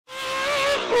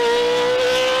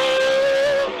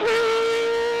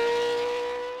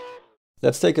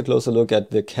Let's take a closer look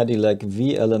at the Cadillac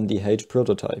V-LMDh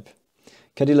prototype.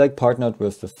 Cadillac partnered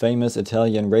with the famous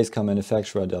Italian race car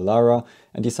manufacturer Dallara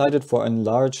and decided for a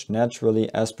large,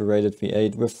 naturally aspirated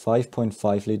V8 with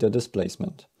 5.5-liter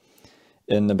displacement.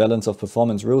 In the balance of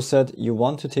performance rule set, you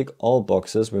want to tick all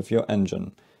boxes with your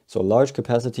engine, so large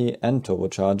capacity and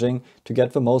turbocharging to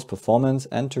get the most performance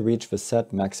and to reach the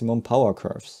set maximum power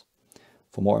curves.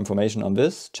 For more information on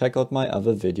this, check out my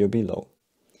other video below.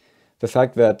 The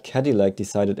fact that Cadillac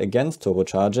decided against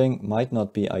turbocharging might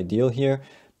not be ideal here,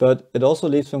 but it also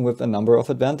leaves them with a number of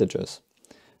advantages.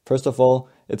 First of all,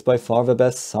 it's by far the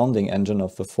best sounding engine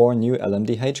of the 4 new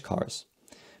LMDh cars.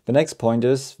 The next point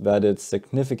is that it's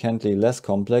significantly less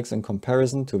complex in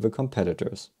comparison to the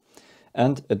competitors.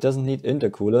 And it doesn't need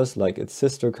intercoolers like its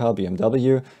sister car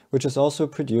BMW, which is also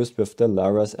produced with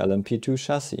Dallara's LMP2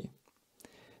 chassis.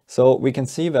 So we can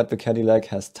see that the Cadillac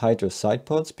has tighter side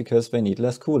pods because they need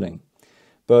less cooling.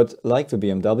 But like the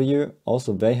BMW,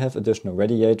 also they have additional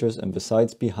radiators in the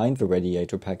sides behind the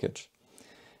radiator package.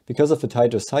 Because of the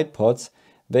tighter side pods,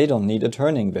 they don't need a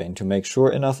turning vane to make sure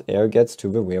enough air gets to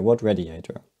the rearward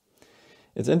radiator.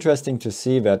 It's interesting to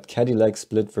see that Cadillac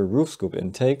split the roof scoop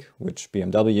intake, which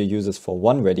BMW uses for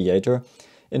one radiator,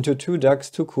 into 2 ducts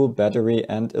to cool battery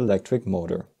and electric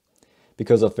motor.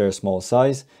 Because of their small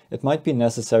size, it might be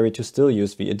necessary to still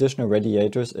use the additional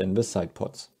radiators in the side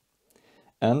pods.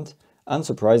 And,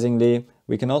 unsurprisingly,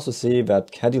 we can also see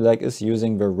that Cadillac is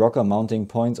using the rocker mounting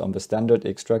points on the standard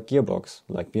X-Track gearbox,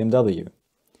 like BMW.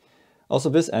 Also,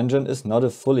 this engine is not a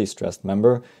fully stressed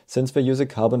member, since they use a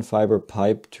carbon fiber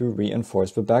pipe to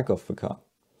reinforce the back of the car.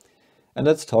 And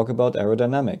let's talk about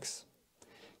aerodynamics.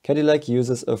 Cadillac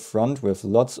uses a front with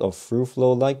lots of through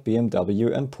flow like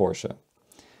BMW and Porsche.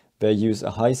 They use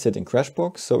a high-sitting crash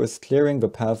box, so it's clearing the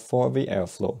path for the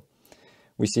airflow.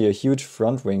 We see a huge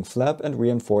front wing flap and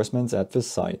reinforcements at the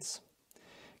sides.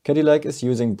 Cadillac is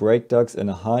using brake ducts in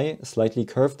a high, slightly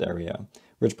curved area,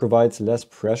 which provides less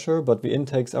pressure, but the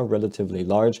intakes are relatively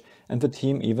large and the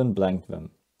team even blanked them.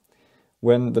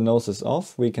 When the nose is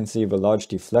off, we can see the large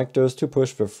deflectors to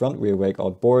push the front rear wake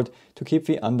outboard to keep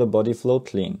the underbody flow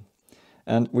clean.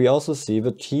 And we also see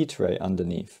the T-tray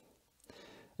underneath.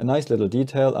 A nice little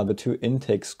detail are the 2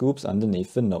 intake scoops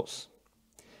underneath the nose.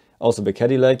 Also, the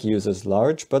Cadillac uses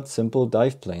large but simple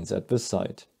dive planes at the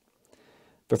side.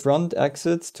 The front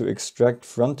exits to extract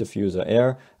front diffuser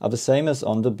air are the same as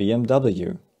on the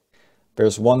BMW.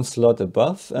 There's 1 slot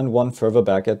above and 1 further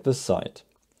back at the side.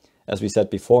 As we said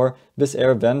before, this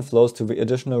air then flows to the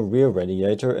additional rear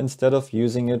radiator instead of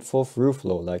using it for through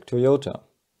flow like Toyota.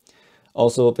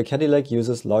 Also, the Cadillac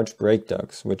uses large brake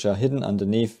ducts, which are hidden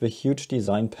underneath the huge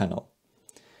design panel.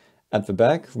 At the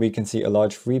back, we can see a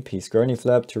large 3-piece gurney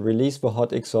flap to release the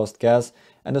hot exhaust gas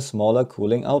and a smaller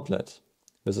cooling outlet.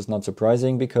 This is not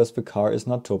surprising because the car is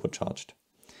not turbocharged.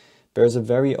 There is a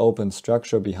very open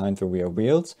structure behind the rear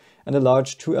wheels and a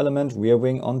large 2-element rear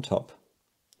wing on top.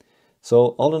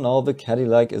 So all in all, the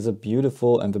Cadillac is a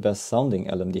beautiful and the best sounding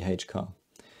LMDh car.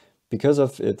 Because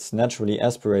of its naturally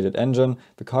aspirated engine,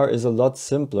 the car is a lot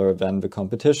simpler than the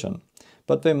competition,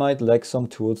 but they might lack some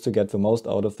tools to get the most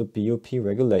out of the BOP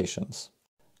regulations.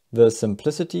 The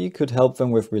simplicity could help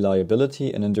them with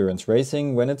reliability in endurance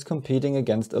racing when it's competing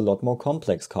against a lot more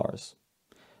complex cars.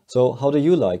 So how do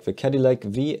you like the Cadillac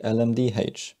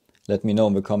V-LMDh? Let me know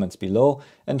in the comments below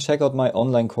and check out my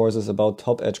online courses about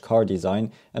top-edge car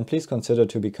design, and please consider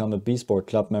to become a B-Sport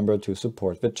Club member to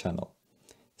support the channel.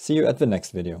 See you at the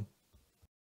next video.